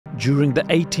During the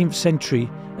 18th century,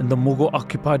 in the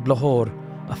Mughal-occupied Lahore,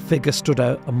 a figure stood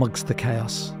out amongst the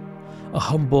chaos. A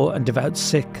humble and devout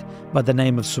Sikh by the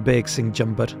name of Subheg Singh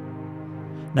Jambar.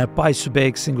 Now, Bhai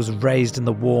Subheg Singh was raised in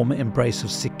the warm embrace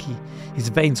of Sikhi. His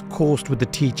veins coursed with the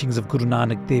teachings of Guru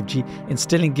Nanak Dev Ji,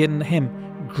 instilling in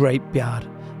him great pyar,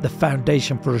 the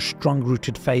foundation for a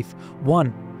strong-rooted faith,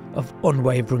 one of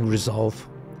unwavering resolve.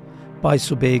 Bhai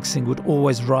Subheg Singh would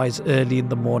always rise early in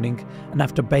the morning, and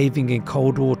after bathing in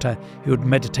cold water, he would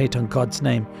meditate on God's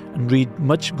name and read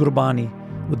much Gurbani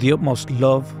with the utmost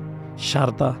love,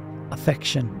 sharda,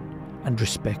 affection and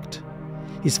respect.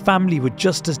 His family were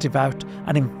just as devout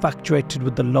and infatuated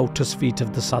with the lotus feet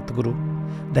of the Satguru.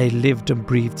 They lived and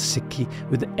breathed Sikhi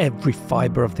with every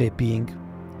fibre of their being.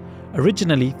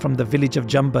 Originally from the village of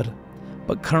Jambar,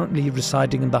 but currently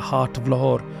residing in the heart of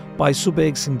Lahore, Bhai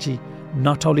Subheg Singh Ji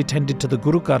not only tended to the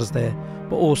Gurukars there,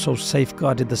 but also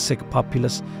safeguarded the Sikh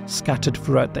populace scattered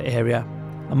throughout the area.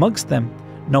 Amongst them,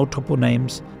 notable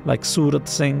names like Surat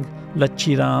Singh,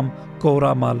 Lachi Ram,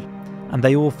 Goramal, and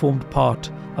they all formed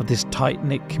part of this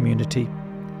tight-knit community.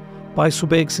 Bhai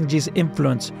Subheg Singh Ji's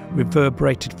influence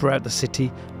reverberated throughout the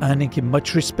city, earning him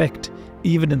much respect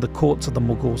even in the courts of the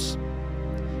Mughals.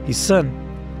 His son,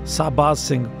 Shahbaz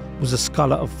Singh, was a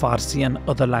scholar of Farsi and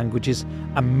other languages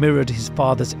and mirrored his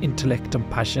father's intellect and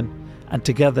passion, and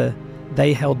together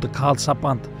they held the Khalsa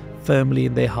Panth firmly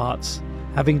in their hearts.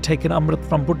 Having taken Amrit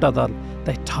from Buddha Dal,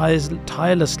 they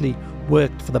tirelessly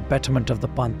worked for the betterment of the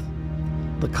Panth.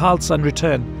 The Khalsa in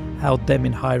return held them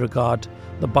in high regard.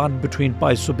 The bond between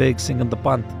Bhai Subheg Singh and the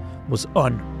Panth was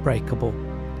unbreakable.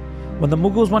 When the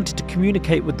Mughals wanted to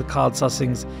communicate with the Khalsa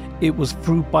Singhs, it was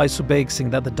through Bhai Subheg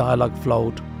Singh that the dialogue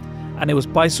flowed. And it was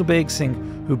Bhai Subheg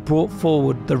Singh who brought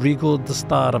forward the regal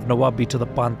dastar of Nawabi to the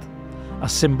Panth, a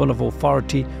symbol of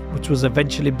authority which was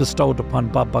eventually bestowed upon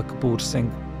Baba Kapoor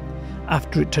Singh.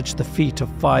 After it touched the feet of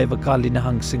 5 Akali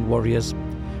Nihang Singh warriors,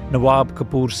 Nawab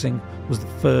Kapoor Singh was the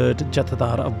 3rd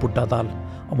Jathadar of Buddha Dal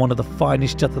and one of the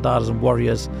finest Jathadars and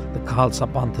warriors the Khalsa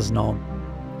Panth has known.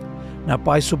 Now,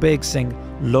 Bhai Subheg Singh,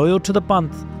 loyal to the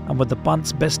Panth and with the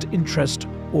Panth's best interest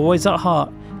always at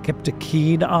heart, kept a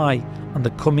keen eye on the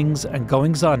comings and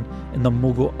goings on in the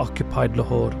Mughal-occupied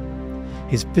Lahore.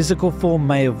 His physical form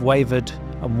may have wavered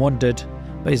and wandered,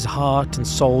 but his heart and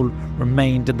soul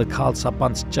remained in the Khalsa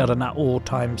Panth's charan at all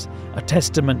times, a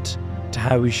testament to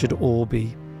how we should all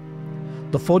be.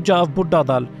 The Fauja of Buddha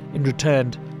Dal, in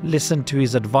return, listened to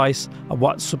his advice and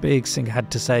what Subheg Singh had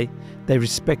to say. They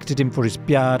respected him for his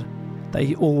pyar that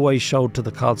he always showed to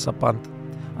the Khalsa Panth,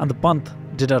 and the Panth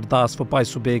did ardas for Bhai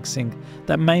Subheg Singh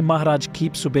that may Maharaj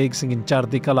keep Subheg Singh in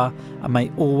Chardi Kala and may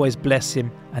always bless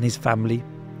him and his family.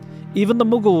 Even the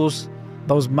Mughals,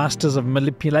 those masters of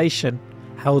manipulation,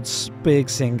 held Subheg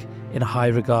Singh in high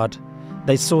regard.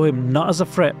 They saw him not as a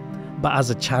threat but as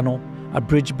a channel, a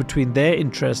bridge between their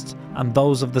interests and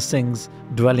those of the Singhs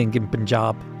dwelling in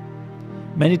Punjab.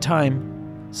 Many times,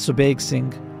 Subheg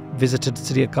Singh visited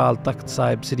Sri Akal Takht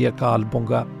Sahib, Sri Akal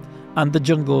Bunga, and the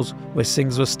jungles where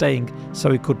Singhs were staying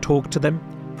so he could talk to them,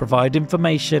 provide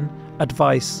information,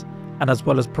 advice, and as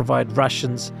well as provide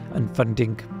rations and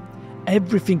funding.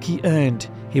 Everything he earned,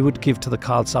 he would give to the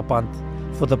Khalsa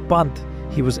Panth. For the Panth,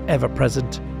 he was ever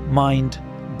present, mind,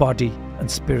 body,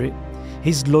 and spirit.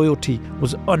 His loyalty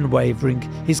was unwavering,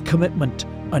 his commitment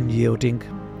unyielding.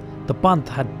 The Panth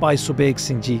had Bhai Subheg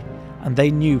Singh Ji, and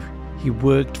they knew he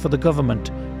worked for the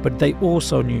government, but they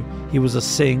also knew he was a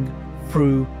Singh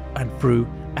through and through,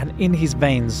 and in his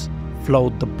veins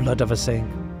flowed the blood of a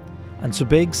Singh. And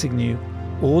Subheg Singh knew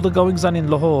all the goings on in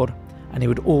Lahore, and he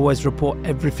would always report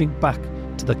everything back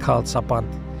to the Khalsa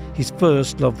Panth. His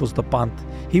first love was the Panth.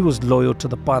 He was loyal to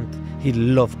the Panth. He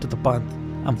loved the Panth,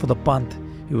 and for the Panth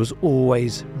he was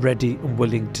always ready and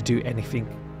willing to do anything.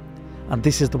 And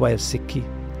this is the way of Sikhi,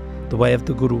 the way of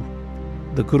the Guru.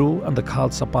 The Guru and the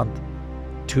Khalsa Panth,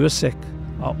 to a Sikh,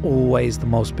 are always the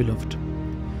most beloved.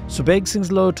 Subheg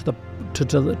Singh's loyalty to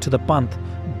the Panth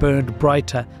burned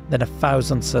brighter than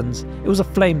 1,000 suns. It was a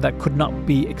flame that could not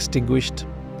be extinguished.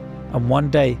 And one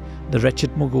day, the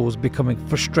wretched Mughals, becoming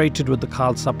frustrated with the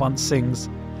Khalsa Panth Singhs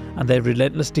and their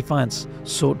relentless defiance,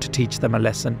 sought to teach them a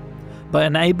lesson. But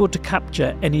unable to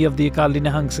capture any of the Akali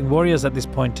Nihang Singh warriors at this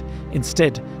point,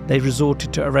 instead they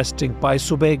resorted to arresting Bhai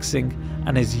Subheg Singh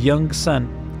and his young son,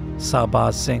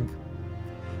 Shahbaz Singh.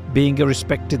 Being a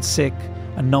respected Sikh,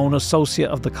 a known associate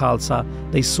of the Khalsa,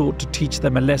 they sought to teach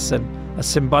them a lesson, a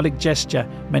symbolic gesture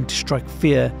meant to strike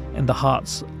fear in the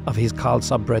hearts of his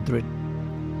Khalsa brethren.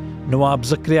 Nawab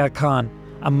Zakaria Khan,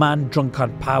 a man drunk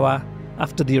on power,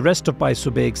 after the arrest of Bhai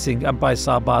Subheg Singh and Bhai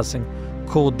Shahbaz Singh,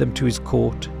 called them to his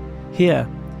court. Here,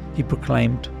 he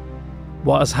proclaimed,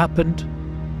 What has happened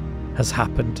has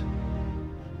happened.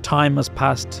 Time has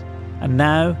passed, and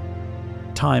now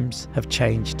times have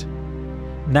changed.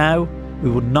 Now we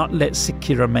will not let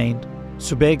Sikhi remain.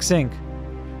 Subheg Singh,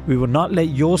 we will not let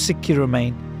your Sikhi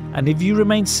remain, and if you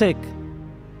remain Sikh,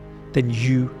 then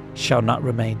you shall not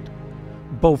remain.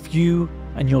 Both you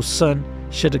and your son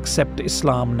should accept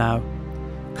Islam now.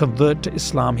 Convert to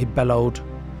Islam, he bellowed.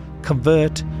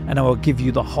 Convert, and I will give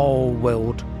you the whole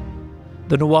world.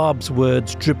 The Nawab's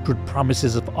words dripped with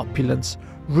promises of opulence,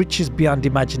 riches beyond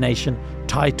imagination,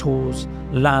 titles,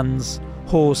 lands,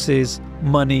 horses,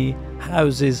 money,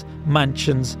 houses,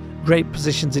 mansions, great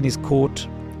positions in his court.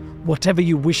 Whatever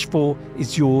you wish for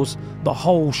is yours. The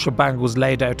whole shebang was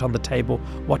laid out on the table.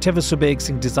 Whatever Subheg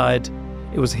Singh desired,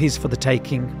 it was his for the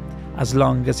taking, as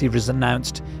long as he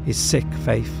renounced his Sikh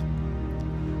faith.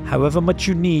 However much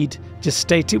you need, just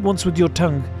state it once with your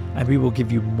tongue, and we will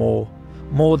give you more.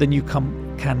 More than you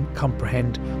can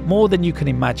comprehend, more than you can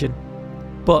imagine.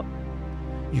 But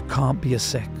you can't be a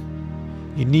Sikh.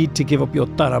 You need to give up your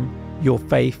dharam, your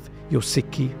faith, your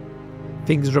Sikhi.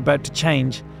 Things are about to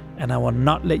change, and I will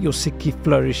not let your Sikhi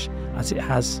flourish as it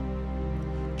has.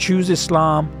 Choose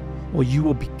Islam, or you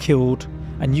will be killed,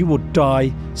 and you will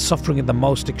die suffering in the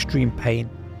most extreme pain.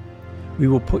 We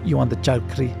will put you on the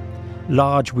jalkri,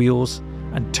 large wheels,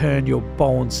 and turn your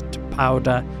bones to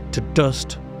powder, to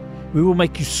dust. We will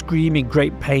make you scream in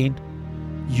great pain.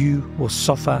 You will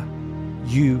suffer.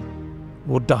 You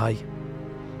will die.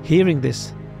 Hearing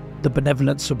this, the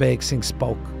benevolent Subheg Singh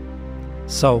spoke.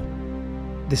 So,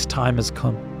 this time has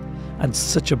come, and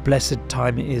such a blessed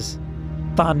time it is.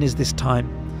 Dhan is this time,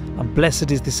 and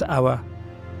blessed is this hour,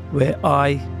 where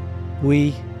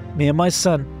me and my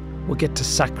son, will get to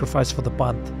sacrifice for the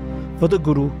Panth, for the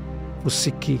Guru, for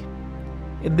Sikhi.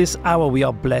 In this hour we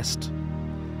are blessed.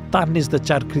 Dhan is the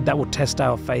Chadkri that will test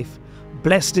our faith.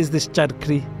 Blessed is this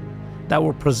Chadkri that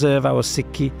will preserve our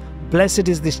Sikhi. Blessed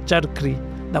is this Chadkri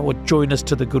that will join us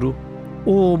to the Guru.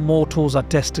 All mortals are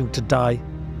destined to die,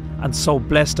 and so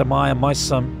blessed am I and my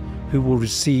son who will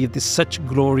receive this such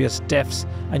glorious deaths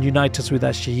and unite us with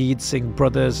our Shaheed Singh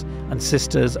brothers and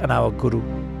sisters and our Guru.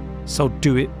 So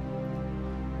do it.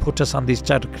 Put us on these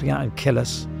Chadkriya and kill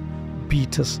us.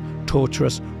 Beat us, torture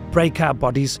us, break our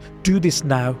bodies. Do this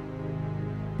now.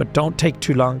 But don't take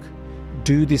too long.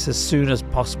 Do this as soon as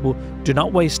possible. Do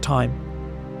not waste time.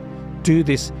 Do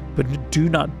this, but do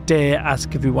not dare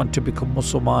ask if we want to become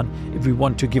Musliman, if we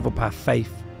want to give up our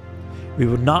faith. We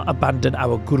will not abandon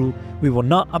our Guru. We will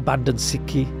not abandon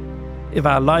Sikhi. If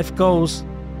our life goes,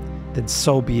 then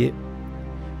so be it.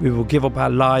 We will give up our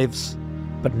lives,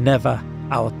 but never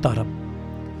our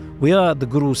dharam. We are the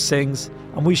Guru Singhs,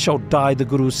 and we shall die the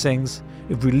Guru Singhs.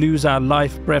 If we lose our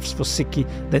life breaths for Sikhi,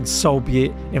 then so be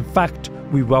it. In fact,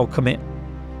 we welcome it.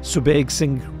 Subheg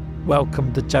Singh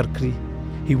welcomed the Chadkri.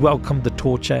 He welcomed the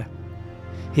torture.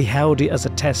 He held it as a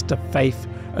test of faith,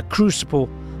 a crucible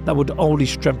that would only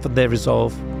strengthen their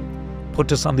resolve.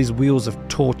 Put us on these wheels of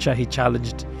torture, he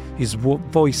challenged, his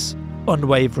voice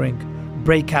unwavering.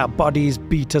 Break our bodies,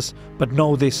 beat us, but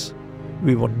know this,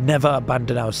 we will never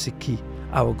abandon our Sikhi,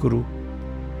 our Guru.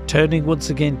 Turning once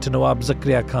again to Nawab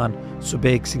Zakaria Khan,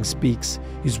 Subheg Singh speaks,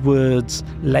 his words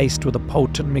laced with a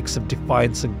potent mix of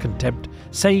defiance and contempt,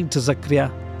 saying to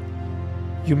Zakaria,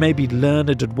 you may be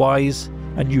learned and wise,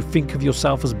 and you think of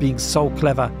yourself as being so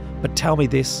clever, but tell me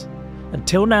this,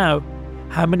 until now,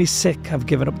 how many Sikh have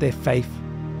given up their faith?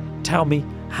 Tell me,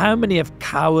 how many have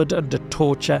cowered under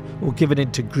torture or given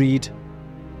in to greed?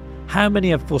 How many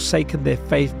have forsaken their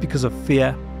faith because of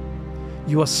fear?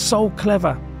 You are so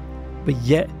clever, but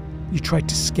yet you try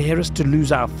to scare us to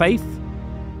lose our faith?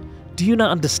 Do you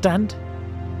not understand?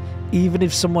 Even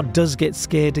if someone does get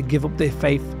scared and give up their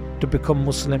faith to become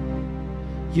Muslim,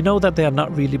 you know that they are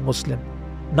not really Muslim,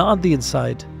 not on the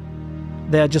inside.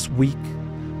 They are just weak.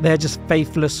 They are just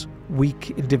faithless, weak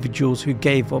individuals who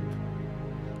gave up.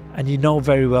 And you know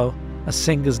very well, a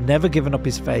Singh has never given up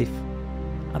his faith,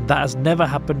 and that has never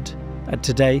happened, and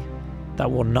today that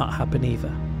will not happen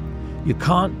either. You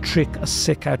can't trick a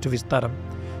Sikh out of his dharam.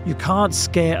 You can't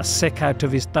scare a Sikh out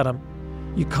of his dharam.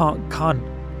 You can't con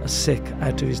a Sikh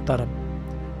out of his dharam.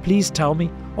 Please tell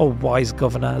me, O wise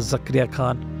governor Zakaria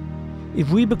Khan, if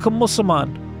we become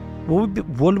Musliman,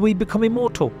 will we become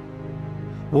immortal?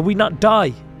 Will we not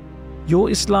die? Your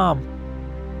Islam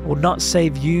will not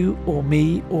save you or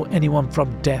me or anyone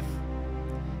from death.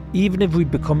 Even if we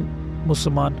become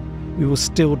Musliman, we will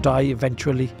still die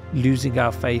eventually, losing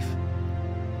our faith.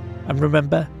 And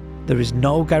remember, there is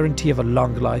no guarantee of a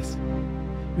long life.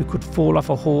 We could fall off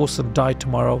a horse and die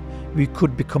tomorrow. We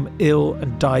could become ill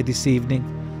and die this evening.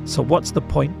 So what's the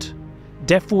point?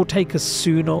 Death will take us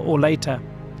sooner or later.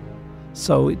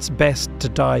 So it's best to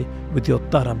die with your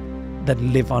dharam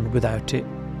than live on without it.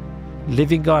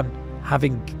 Living on,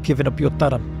 having given up your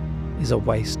dharam, is a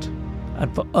waste.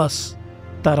 And for us,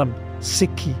 dharam,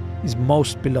 Sikhi, is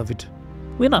most beloved.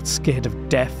 We're not scared of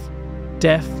death.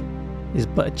 Death is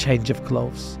but a change of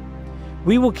clothes.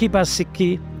 We will keep our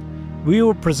Sikhi. We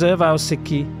will preserve our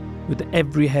Sikhi with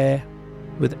every hair,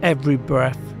 with every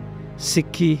breath.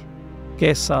 Sikhi,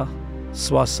 Kesa,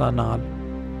 Swasa Nal.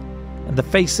 In the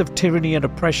face of tyranny and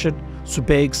oppression,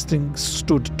 Subheg Singh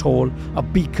stood tall, a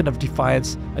beacon of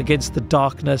defiance against the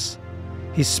darkness,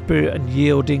 his spirit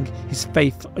unyielding, his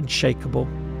faith unshakable.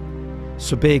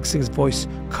 Subheg Singh's voice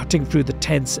cutting through the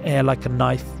tense air like a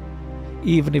knife.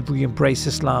 Even if we embrace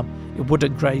Islam, it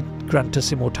wouldn't grant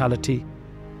us immortality.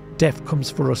 Death comes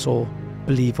for us all,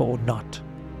 believe it or not.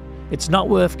 It's not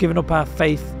worth giving up our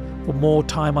faith for more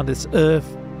time on this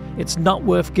earth. It's not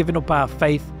worth giving up our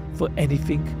faith for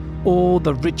anything. All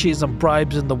the riches and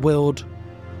bribes in the world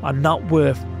are not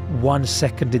worth 1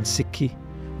 second in Sikhi.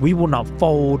 We will not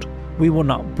fold, we will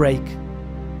not break.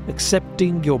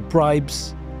 Accepting your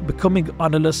bribes, becoming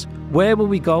honourless, where will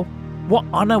we go? What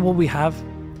honour will we have?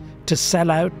 To sell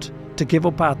out, to give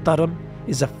up our dharam,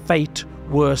 is a fate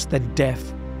worse than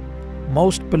death.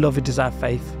 Most beloved is our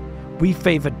faith. We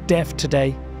favour death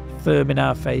today, firm in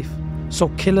our faith. So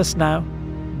kill us now.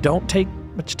 Don't take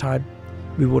much time.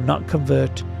 We will not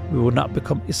convert. We will not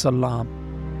become Islam.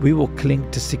 We will cling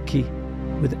to Sikhi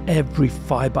with every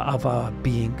fibre of our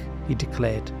being, he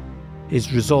declared,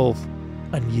 his resolve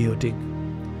unyielding.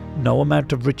 No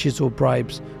amount of riches or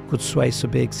bribes could sway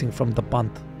Subheg Singh from the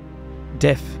Panth.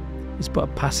 Death is but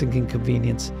a passing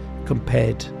inconvenience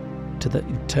compared to the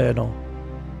eternal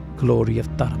glory of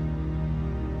dharam.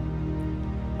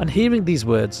 On hearing these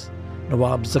words,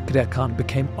 Nawab Zakaria Khan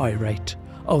became irate,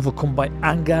 overcome by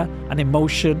anger and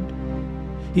emotion.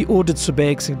 He ordered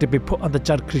Subheg Singh to be put on the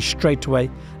charkri straight away.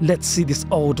 Let's see this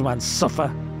old man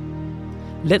suffer.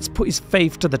 Let's put his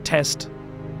faith to the test.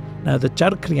 Now the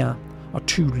charkriyan are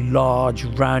 2 large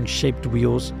round-shaped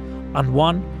wheels. On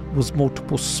one was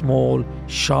multiple small,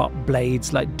 sharp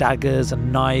blades like daggers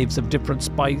and knives of different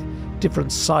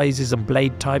sizes and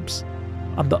blade types.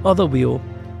 On the other wheel,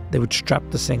 they would strap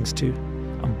the Singhs to,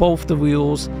 and both the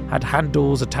wheels had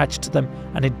handles attached to them,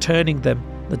 and in turning them,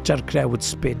 the charkriyan would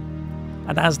spin.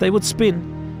 And as they would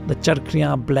spin, the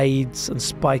charkriyan blades and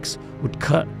spikes would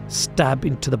cut, stab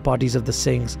into the bodies of the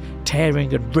Singhs,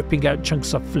 tearing and ripping out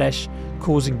chunks of flesh,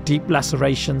 causing deep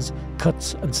lacerations,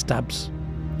 cuts and stabs.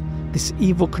 This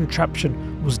evil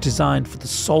contraption was designed for the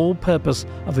sole purpose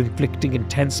of inflicting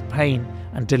intense pain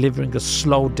and delivering a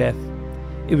slow death.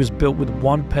 It was built with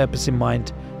one purpose in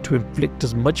mind, to inflict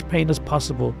as much pain as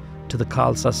possible to the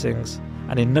Khalsa Singhs.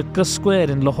 And in Nukkah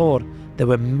Square in Lahore, there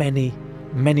were many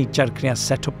charkriyan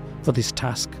set up for this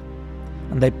task.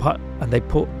 And they put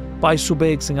Bhai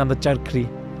Subheg Singh on the charkri,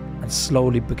 and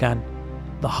slowly began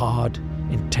the hard,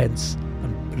 intense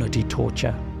and bloody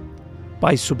torture.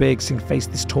 Bhai Subheg Singh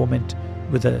faced this torment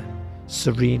with a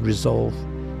serene resolve,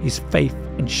 his faith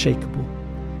unshakable.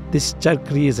 This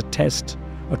charkri is a test,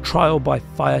 a trial by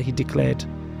fire, he declared,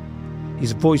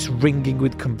 his voice ringing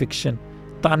with conviction.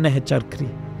 Tane hai charkri.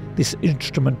 This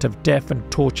instrument of death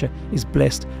and torture is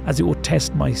blessed, as it will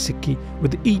test my Sikhi.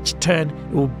 With each turn,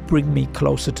 it will bring me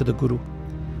closer to the Guru.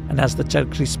 And as the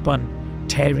charkri spun,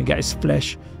 tearing at his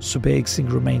flesh, Subheg Singh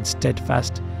remained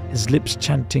steadfast, his lips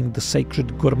chanting the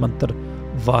sacred Gur Mantra,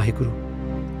 Vaheguru.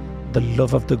 The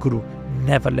love of the Guru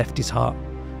never left his heart.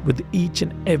 With each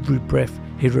and every breath,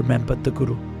 he remembered the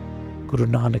Guru. Guru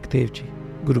Nanak Dev Ji,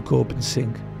 Guru Gobind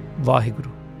Singh, Vaheguru.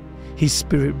 His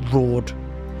spirit roared,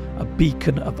 a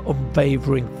beacon of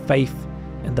unwavering faith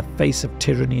in the face of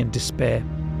tyranny and despair.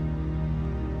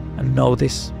 And know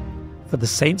this, for the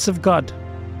saints of God,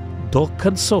 dukh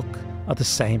and sukh are the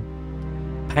same.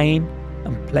 Pain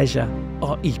and pleasure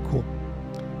are equal.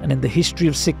 And in the history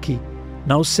of Sikhi,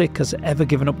 no Sikh has ever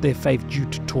given up their faith due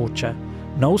to torture.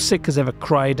 No Sikh has ever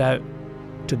cried out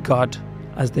to God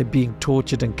as they're being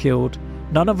tortured and killed.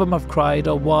 None of them have cried,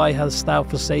 "Oh, why hast thou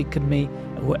forsaken me?"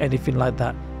 or anything like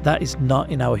that. That is not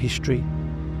in our history.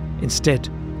 Instead,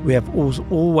 we have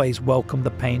always welcomed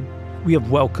the pain. We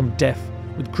have welcomed death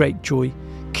with great joy,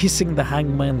 kissing the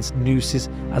hangman's nooses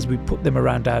as we put them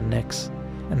around our necks.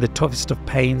 And the toughest of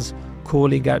pains,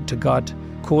 calling out to God,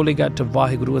 calling out to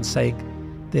Vaheguru and saying,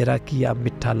 "Tera kiya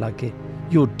mittha lage."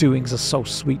 Your doings are so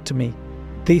sweet to me.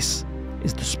 This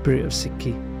is the spirit of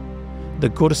Sikhi. The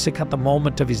Gursikh at the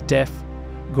moment of his death,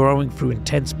 growing through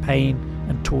intense pain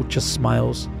and torture,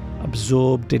 smiles,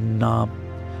 absorbed in Naam,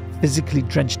 physically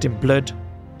drenched in blood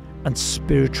and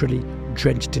spiritually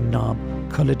drenched in Naam,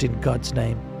 coloured in God's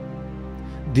name.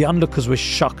 The onlookers were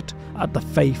shocked at the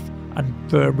faith and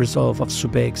firm resolve of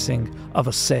Subheg Singh of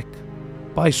a Sikh.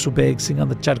 Bhai Subheg Singh on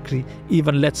the Charkri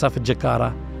even lets off a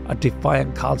jakara, a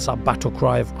defiant Khalsa battle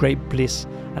cry of great bliss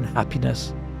and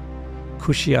happiness.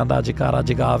 Khushiyan da jakara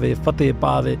jagave, fateh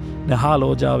pave, nihal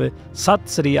ho jave, sat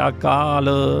sri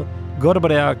akal,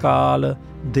 gurbare akal,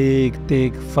 deg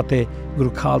teg fateh,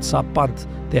 Guru Khalsa Panth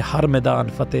de har maidan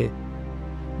fateh.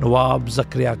 Nawab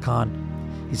Zakaria Khan,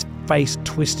 his face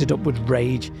twisted up with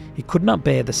rage, he could not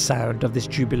bear the sound of this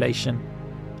jubilation.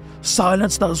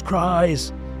 "Silence those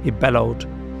cries!" he bellowed,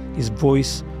 his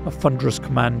voice a thunderous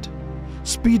command.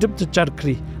 "Speed up the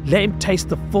Charkri, let him taste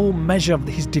the full measure of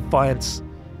his defiance,"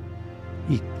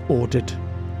 he ordered.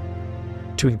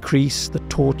 To increase the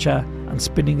torture and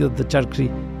spinning of the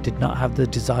Charkri did not have the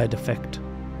desired effect.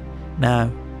 Now,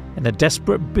 in a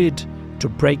desperate bid to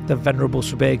break the venerable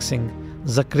Subheg Singh,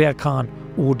 Zakaria Khan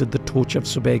ordered the torture of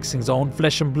Subheg Singh's own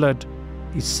flesh and blood,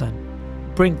 his son.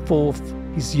 "Bring forth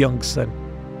his young son,"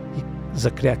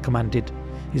 Zakaria commanded,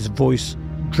 his voice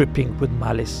dripping with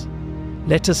malice.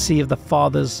 "Let us see if the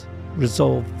father's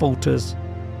resolve falters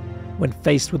when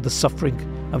faced with the suffering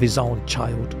of his own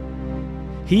child.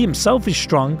 He himself is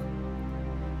strong,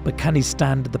 but can he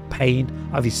stand the pain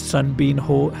of his son being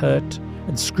hurt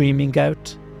and screaming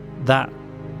out?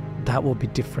 That will be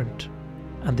different."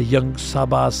 And the young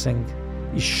Shahbaz Singh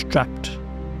is strapped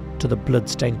to the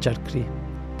blood-stained Charkri.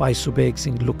 Bhai Subheg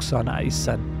Singh looks on at his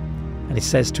son and he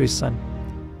says to his son,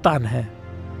 Tan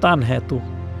hai tu,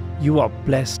 you are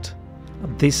blessed,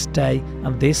 and this day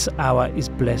and this hour is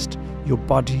blessed. Your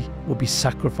body will be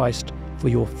sacrificed for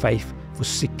your faith, for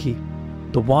Sikhi.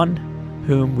 The one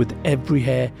whom with every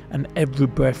hair and every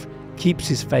breath keeps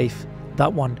his faith,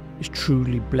 that one is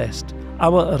truly blessed.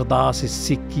 Our ardas is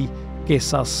Sikhi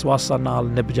Kesa swasa naal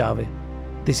nib jave.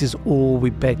 This is all we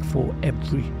beg for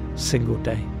every single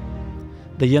day.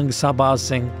 The young Shahbaz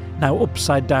Singh, now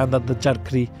upside down at the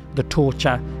Charkri, the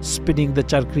torture, spinning the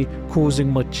Charkri,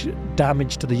 causing much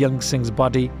damage to the young Singh's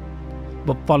body.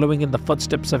 But following in the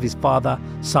footsteps of his father,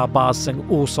 Shahbaz Singh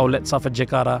also lets off a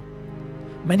jakara.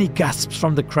 Many gasps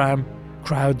from the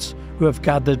crowds who have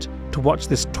gathered to watch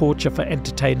this torture for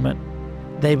entertainment.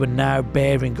 They were now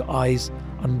bearing eyes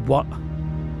on what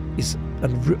is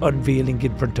unveiling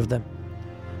in front of them,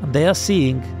 and they are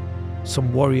seeing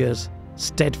some warriors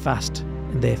steadfast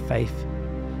in their faith.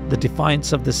 The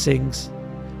defiance of the Singhs,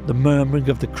 the murmuring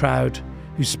of the crowd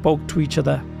who spoke to each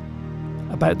other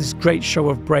about this great show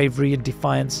of bravery and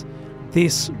defiance,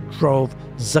 this drove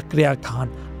Zakaria Khan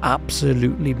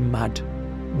absolutely mad.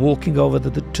 Walking over to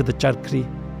the Charkri,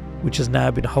 which has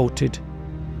now been halted,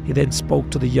 he then spoke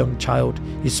to the young child.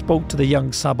 He spoke to the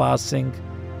young Shahbaz Singh,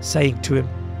 saying to him,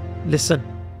 "Listen,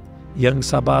 young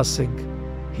Shahbaz Singh,"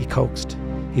 he coaxed,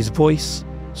 his voice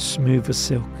smooth as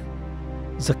silk.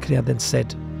 Zakaria then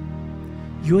said,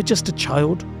 "You are just a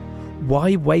child.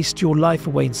 Why waste your life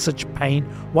away in such pain?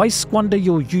 Why squander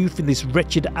your youth in this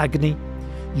wretched agony?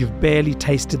 You've barely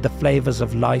tasted the flavours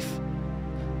of life.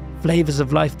 Flavours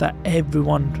of life that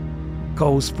everyone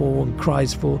goes for and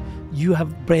cries for. You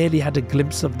have barely had a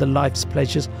glimpse of the life's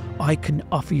pleasures. I can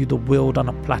offer you the world on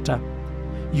a platter.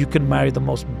 You can marry the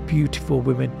most beautiful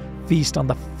women, feast on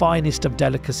the finest of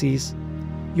delicacies.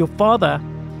 Your father,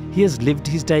 he has lived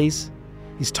his days.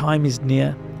 His time is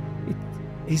near.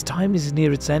 His time is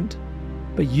near its end.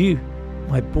 But you,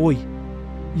 my boy,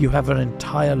 you have an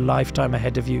entire lifetime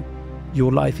ahead of you.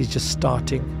 Your life is just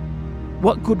starting.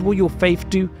 What good will your faith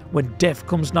do when death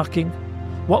comes knocking?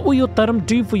 What will your dharam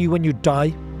do for you when you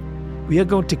die? We are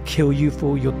going to kill you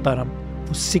for your dharam.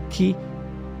 For Sikhi,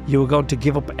 you are going to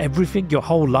give up everything, your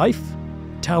whole life?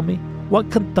 Tell me,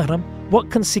 what can dharam, what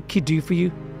can Sikhi do for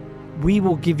you? We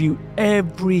will give you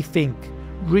everything.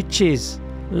 Riches,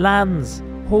 lands,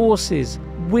 horses,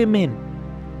 women.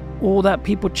 All that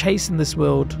people chase in this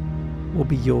world will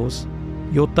be yours.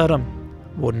 Your dharam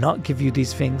will not give you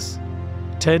these things."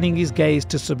 Turning his gaze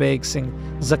to Subheg Singh,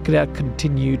 Zakaria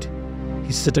continued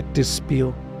his seductive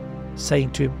spiel,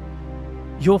 saying to him,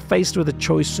 "You're faced with a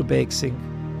choice, Subheg Singh.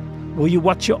 Will you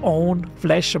watch your own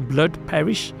flesh and blood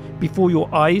perish before your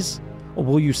eyes, or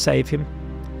will you save him?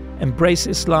 Embrace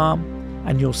Islam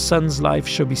and your son's life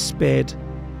shall be spared.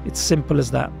 It's simple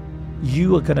as that.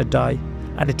 You are going to die,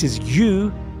 and it is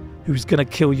you who's going to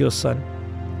kill your son.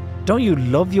 Don't you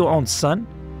love your own son?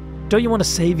 Don't you want to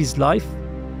save his life?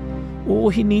 All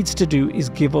he needs to do is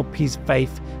give up his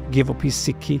faith, give up his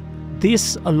Sikhi.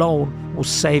 This alone will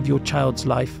save your child's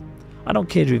life. I don't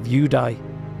care if you die,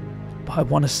 but I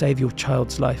want to save your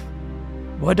child's life.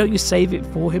 Why don't you save it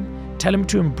for him? Tell him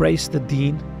to embrace the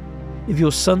deen. If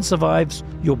your son survives,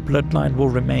 your bloodline will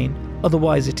remain.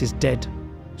 otherwise it is dead,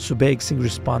 Subeg Singh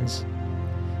responds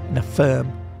in a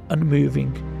firm,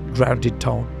 unmoving, grounded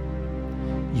tone.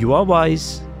 You are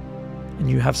wise and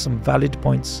you have some valid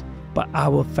points, but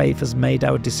our faith has made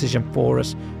our decision for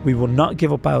us. We will not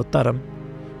give up our Dharam.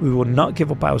 We will not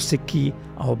give up our Sikhi,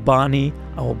 our Bani,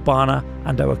 our Bana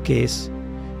and our case.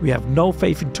 We have no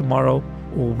faith in tomorrow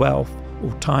or wealth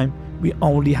or time. We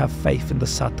only have faith in the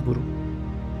Satguru.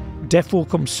 Death will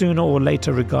come sooner or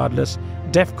later regardless.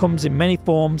 Death comes in many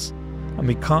forms and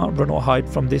we can't run or hide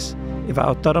from this. If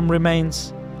our Dharam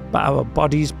remains, but our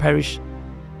bodies perish,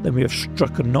 then we have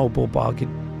struck a noble bargain.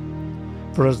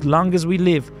 For as long as we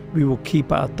live, we will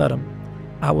keep our Dharam.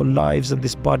 Our lives and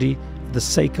this body, for the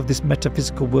sake of this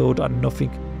metaphysical world, are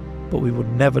nothing, but we will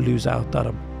never lose our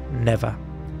Dharam. Never.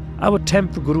 Our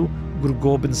 10th Guru, Guru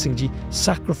Gobind Singh Ji,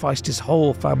 sacrificed his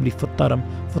whole family for Dharam,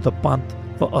 for the Panth,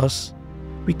 for us.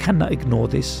 We cannot ignore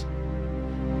this.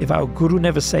 If our Guru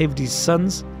never saved his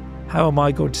sons, how am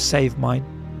I going to save mine?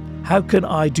 How can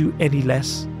I do any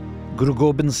less? Guru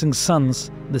Gobind Singh's sons,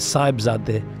 the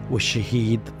Sahibzade, were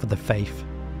Shaheed for the faith.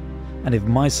 And if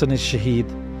my son is Shaheed,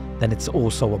 then it's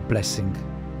also a blessing.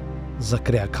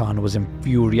 Zakaria Khan was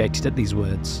infuriated at these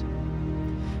words.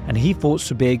 And he thought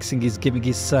Subeg Singh is giving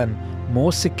his son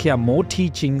more Sikha, more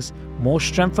teachings, more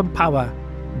strength and power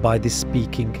by this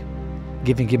speaking,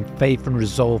 giving him faith and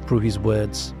resolve through his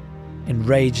words.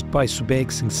 Enraged by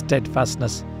Subeg Singh's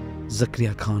steadfastness,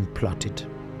 Zakaria Khan plotted.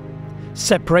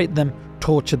 Separate them,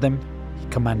 torture them, he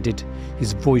commanded,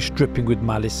 his voice dripping with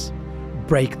malice.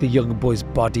 Break the young boy's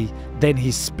body, then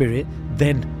his spirit,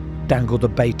 then dangle the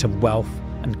bait of wealth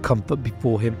and comfort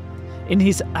before him. In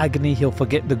his agony he'll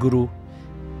forget the Guru.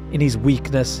 In his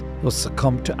weakness he'll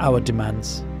succumb to our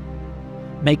demands.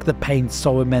 Make the pain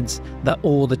so immense that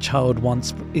all the child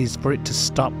wants is for it to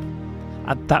stop.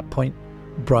 At that point,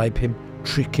 bribe him,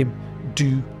 trick him,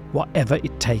 do whatever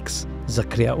it takes,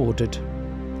 Zakaria ordered.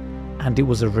 And it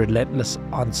was a relentless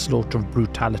onslaught of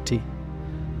brutality,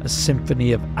 a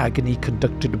symphony of agony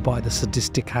conducted by the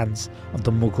sadistic hands of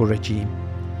the Mughal regime.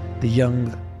 The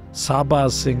young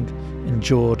Shahbaz Singh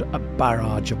endured a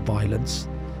barrage of violence.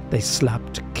 They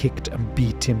slapped, kicked and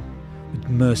beat him with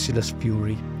merciless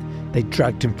fury. They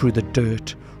dragged him through the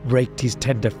dirt, raked his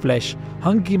tender flesh,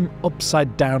 hung him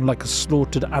upside down like a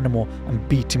slaughtered animal and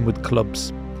beat him with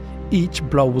clubs. Each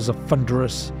blow was a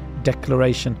thunderous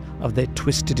declaration of their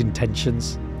twisted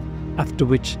intentions, after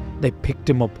which they picked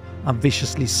him up and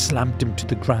viciously slammed him to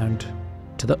the ground,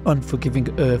 to the unforgiving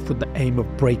earth with the aim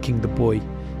of breaking the boy,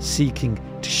 seeking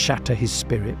to shatter his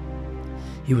spirit.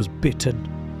 He was bitten,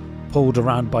 pulled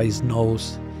around by his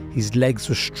nose, his legs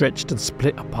were stretched and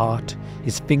split apart,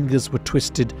 his fingers were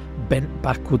twisted, bent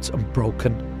backwards and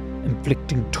broken,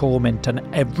 inflicting torment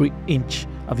on every inch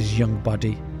of his young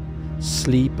body.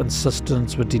 Sleep and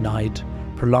sustenance were denied,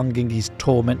 prolonging his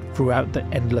torment throughout the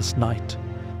endless night.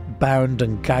 Bound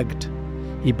and gagged,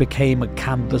 he became a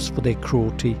canvas for their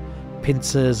cruelty,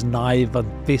 pincers, knives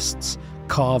and fists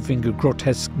carving a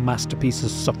grotesque masterpiece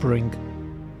of suffering.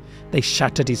 They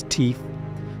shattered his teeth,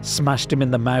 smashed him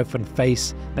in the mouth and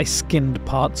face, they skinned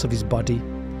parts of his body.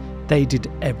 They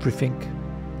did everything.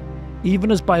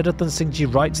 Even as Bhai Singh Ji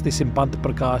writes this in Panth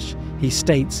Prakash, he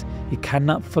states he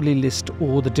cannot fully list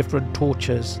all the different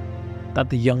tortures that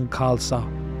the young Khalsa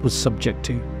was subject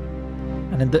to.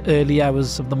 And in the early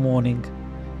hours of the morning,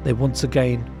 they once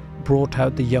again brought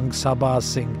out the young Shahbaz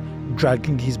Singh,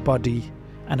 dragging his body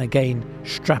and again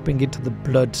strapping into the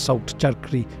blood-soaked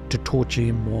charkri to torture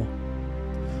him more.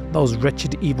 Those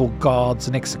wretched evil guards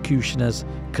and executioners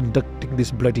conducting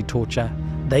this bloody torture,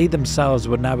 they themselves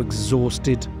were now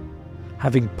exhausted,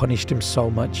 having punished him so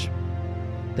much.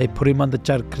 They put him on the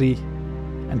charkri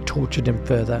and tortured him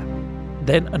further.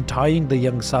 Then, untying the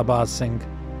young Shahbaz Singh,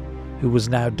 who was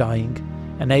now dying,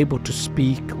 unable to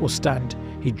speak or stand,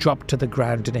 he dropped to the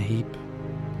ground in a heap.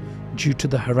 Due to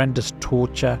the horrendous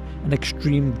torture and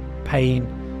extreme pain,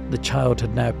 the child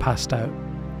had now passed out.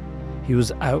 He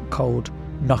was out cold,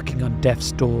 knocking on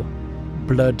death's door,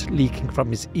 blood leaking from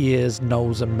his ears,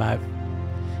 nose and mouth.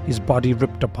 His body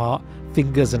ripped apart,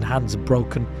 fingers and hands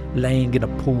broken, laying in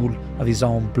a pool of his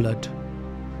own blood.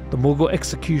 The Mughal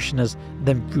executioners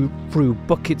then threw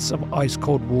buckets of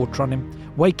ice-cold water on him,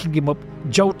 waking him up,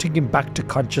 jolting him back to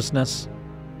consciousness.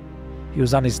 He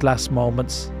was on his last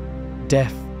moments.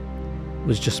 Death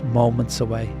was just moments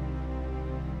away.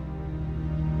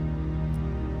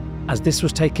 As this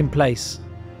was taking place,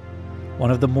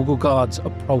 one of the Mughal guards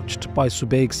approached Bhai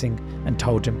Subheg Singh and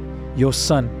told him, "Your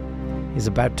son is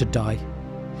about to die.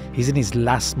 He's in his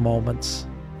last moments."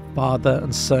 Father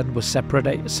and son were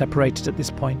separated at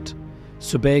this point.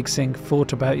 Subheg Singh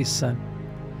thought about his son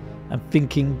and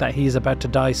thinking that he is about to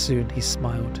die soon, he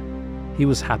smiled. He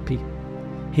was happy.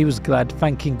 He was glad,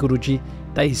 thanking Guruji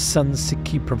that his son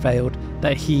Sikhi prevailed,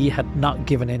 that he had not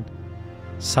given in.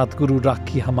 Sadguru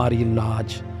Rakhi Hamari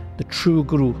Laj. The true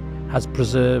Guru has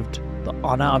preserved the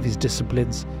honour of his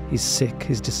disciplines, his Sikh,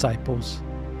 his disciples.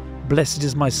 Blessed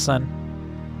is my son.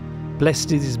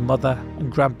 Blessed is his mother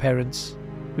and grandparents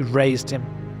who raised him.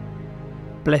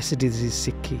 Blessed is his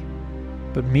Sikhi.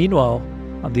 But meanwhile,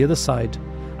 on the other side,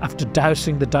 after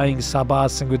dousing the dying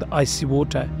Shahbaz Singh with icy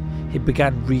water, he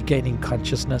began regaining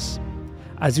consciousness.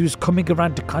 As he was coming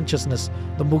around to consciousness,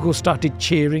 the Mughals started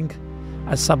cheering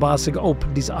as Shahbaz Singh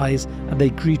opened his eyes, and they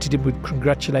greeted him with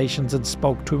congratulations and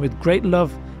spoke to him with great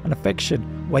love and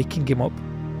affection, waking him up,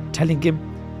 telling him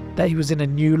that he was in a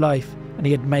new life and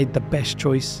he had made the best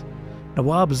choice.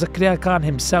 Nawab Zakaria Khan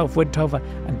himself went over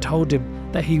and told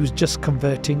him that he was just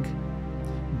converting.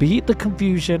 Be it the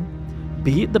confusion,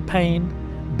 be it the pain,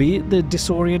 be it the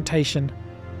disorientation,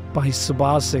 Bhai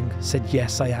Shahbaz Singh said,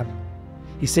 yes, I am.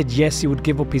 He said yes, he would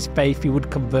give up his faith, he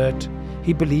would convert.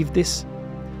 He believed this.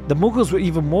 The Mughals were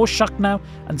even more shocked now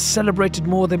and celebrated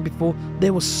more than before.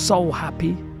 They were so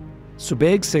happy.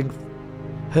 Subheg Singh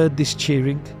heard this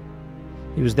cheering.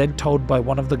 He was then told by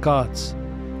one of the guards,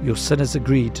 your son has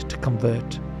agreed to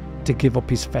convert, to give up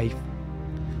his faith.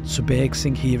 Subheg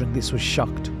Singh, hearing this, was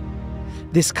shocked.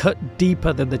 This cut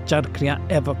deeper than the Jadkriya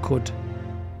ever could.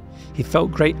 He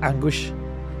felt great anguish.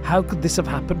 How could this have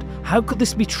happened? How could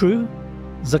this be true?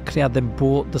 Zakaria then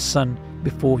brought the son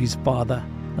before his father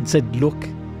and said, look,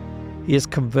 he has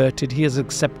converted, he has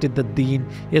accepted the deen,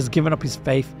 he has given up his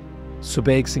faith.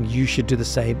 Subheg Singh, you should do the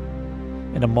same.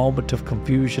 In a moment of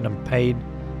confusion and pain,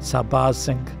 Shahbaz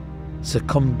Singh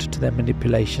succumbed to their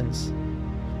manipulations.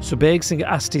 Subheg Singh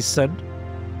asked his son,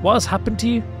 what has happened to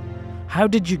you? How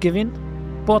did you give in?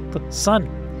 But son,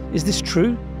 is this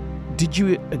true? Did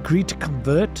you agree to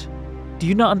convert? Do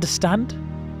you not understand?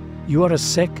 You are a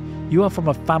Sikh, you are from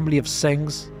a family of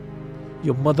Singhs.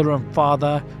 Your mother and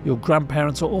father, your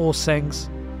grandparents are all Singhs.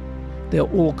 They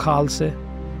are all Khalsa.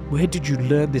 Where did you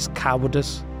learn this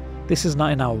cowardice? This is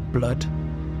not in our blood.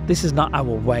 This is not our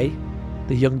way.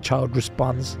 The young child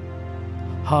responds,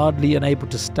 hardly unable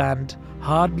to stand,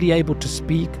 hardly able to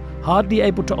speak, hardly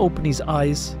able to open his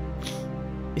eyes.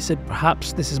 He said,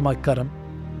 perhaps this is my karam,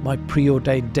 my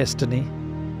preordained destiny.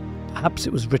 Perhaps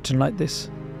it was written like this.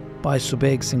 Bhai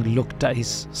Subheg Singh looked at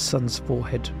his son's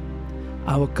forehead.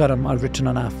 Our karam are written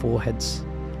on our foreheads,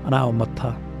 on our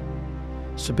matha.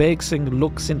 Subheg Singh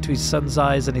looks into his son's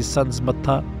eyes and his son's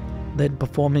matha, then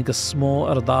performing a small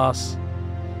ardas,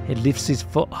 he lifts his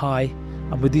foot high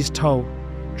and with his toe,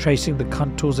 tracing the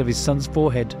contours of his son's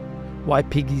forehead,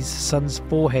 wiping his son's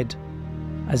forehead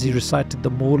as he recited the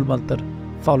Mool Mantra,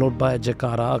 followed by a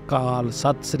Jakara, Akal,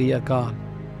 Sat Sri Akal.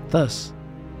 Thus,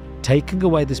 taking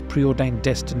away this preordained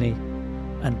destiny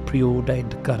and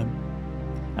preordained karam.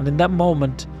 And in that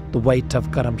moment, the weight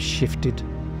of karam shifted,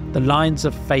 the lines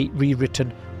of fate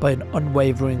rewritten by an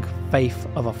unwavering faith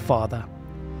of a father.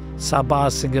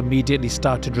 Shahbaz Singh immediately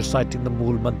started reciting the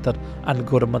Mool Mantra and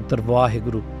Guru Mantra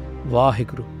Vaheguru,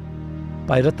 Vaheguru.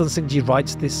 Bhai Ratan Singh Ji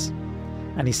writes this,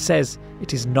 and he says,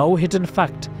 it is no hidden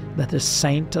fact that a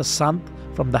saint, a sant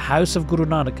from the house of Guru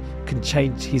Nanak can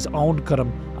change his own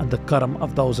karam and the karam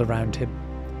of those around him.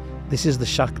 This is the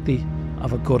Shakti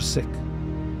of a Gursikh.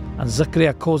 And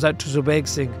Zakaria calls out to Subheg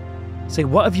Singh,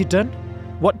 saying, what have you done?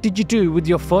 What did you do with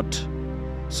your foot?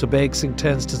 Subheg Singh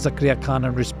turns to Zakaria Khan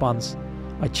and responds,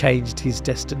 I changed his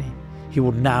destiny. He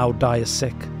will now die a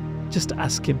Sikh. Just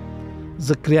ask him.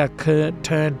 Zakaria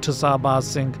turned to Shahbaz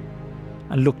Singh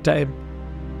and looked at him.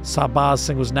 Shahbaz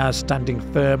Singh was now standing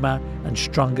firmer and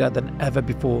stronger than ever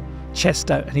before,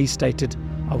 chest out, and he stated,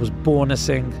 I was born a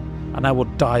Singh and I will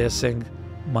die a Singh.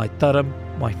 My dharam,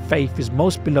 my faith is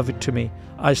most beloved to me.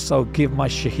 I shall give my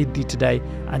Shaheedi today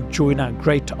and join our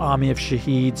great army of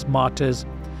Shaheeds, martyrs.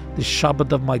 The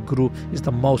Shabad of my Guru is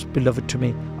the most beloved to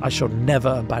me. I shall never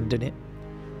abandon it.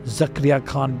 Zakaria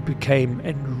Khan became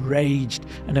enraged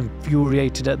and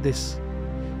infuriated at this,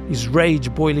 his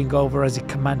rage boiling over as he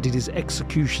commanded his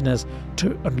executioners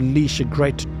to unleash a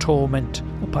great torment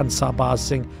upon Shahbaz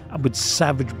Singh, and with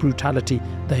savage brutality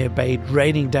they obeyed,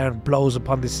 raining down blows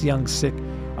upon this young Sikh,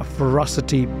 a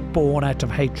ferocity born out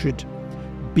of hatred,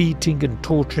 beating and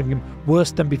torturing him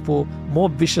worse than before, more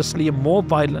viciously and more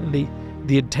violently.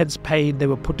 The intense pain they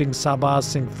were putting Shahbaz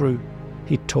Singh through,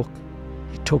 he took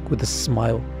with a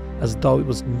smile, as though it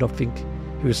was nothing.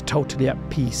 He was totally at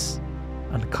peace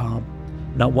and calm.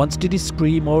 Not once did he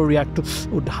scream or react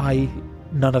or die,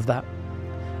 none of that.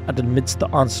 And amidst the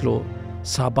onslaught,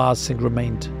 Shahbaz Singh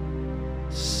remained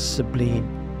sublime,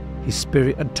 his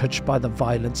spirit untouched by the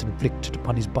violence inflicted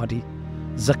upon his body.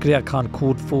 Zakaria Khan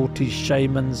called forth his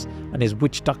shamans and his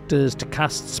witch doctors to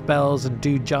cast spells and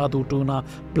do jadoo toona,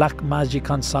 black magic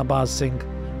on Shahbaz Singh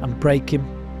and break him.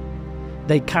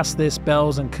 They cast their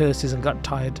spells and curses and got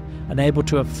tired, unable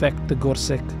to affect the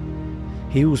Gursikh.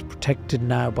 He was protected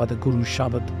now by the Guru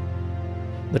Shabad.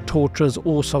 The torturers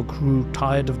also grew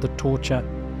tired of the torture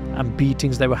and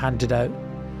beatings they were handed out.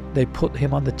 They put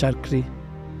him on the charkri.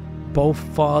 Both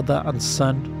father and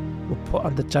son were put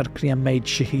on the charkri and made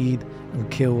shaheed and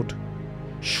killed,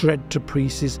 shred to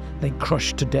pieces, then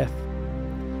crushed to death.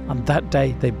 On that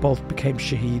day they both became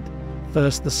shaheed,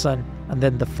 first the son and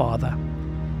then the father.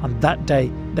 On that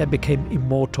day they became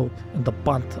immortal in the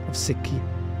Panth of Sikhi.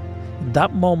 In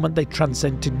that moment they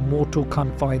transcended mortal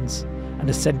confines and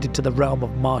ascended to the realm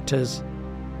of martyrs,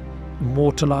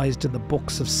 immortalized in the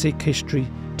books of Sikh history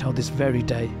till this very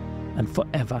day and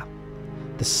forever.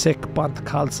 The Sikh Panth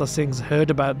Khalsa Singhs heard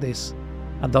about this,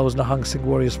 and those Nahang Singh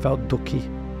warriors felt dukhi,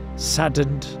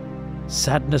 saddened.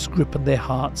 Sadness gripped their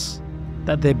hearts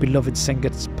that their beloved Singh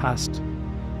had passed,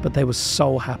 but they were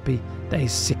so happy that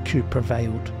his Sikhi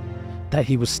prevailed, that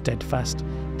he was steadfast.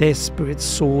 Their spirits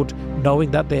soared,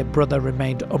 knowing that their brother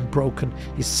remained unbroken,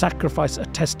 his sacrifice a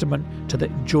testament to the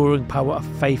enduring power of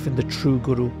faith in the true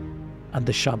Guru and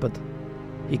the Shabad.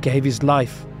 He gave his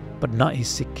life, but not his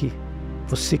Sikhi,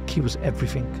 for Sikhi was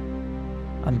everything.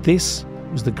 And this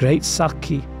was the great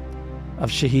Sakhi of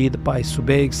Shaheed Bhai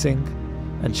Subheg Singh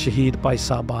and Shaheed Bhai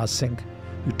Shahbaz Singh,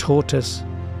 who taught us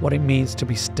what it means to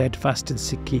be steadfast in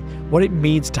Sikhi, what it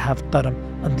means to have dharam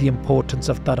and the importance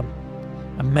of dharam.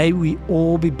 And may we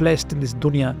all be blessed in this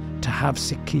dunya to have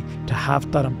Sikhi, to have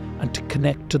dharam and to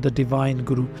connect to the divine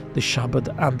Guru, the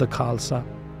Shabad and the Khalsa.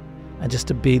 And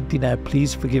just a bid now,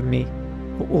 please forgive me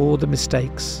for all the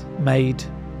mistakes made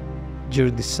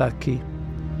during this Sakhi.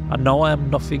 I know I am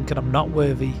nothing and I'm not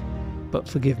worthy, but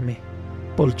forgive me.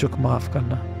 Bhul chuk maaf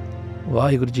karna.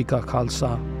 Vaheguru Ji ka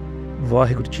Khalsa,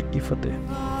 Vaheguru Ji ki Fateh.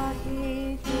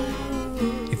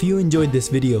 If you enjoyed this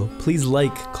video, please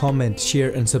like, comment,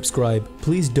 share and subscribe.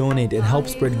 Please donate and help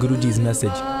spread Guruji's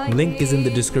message. Link is in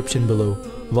the description below.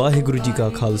 Vaheguru Ji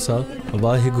ka Khalsa,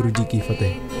 Vaheguru Ji ki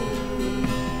Fateh.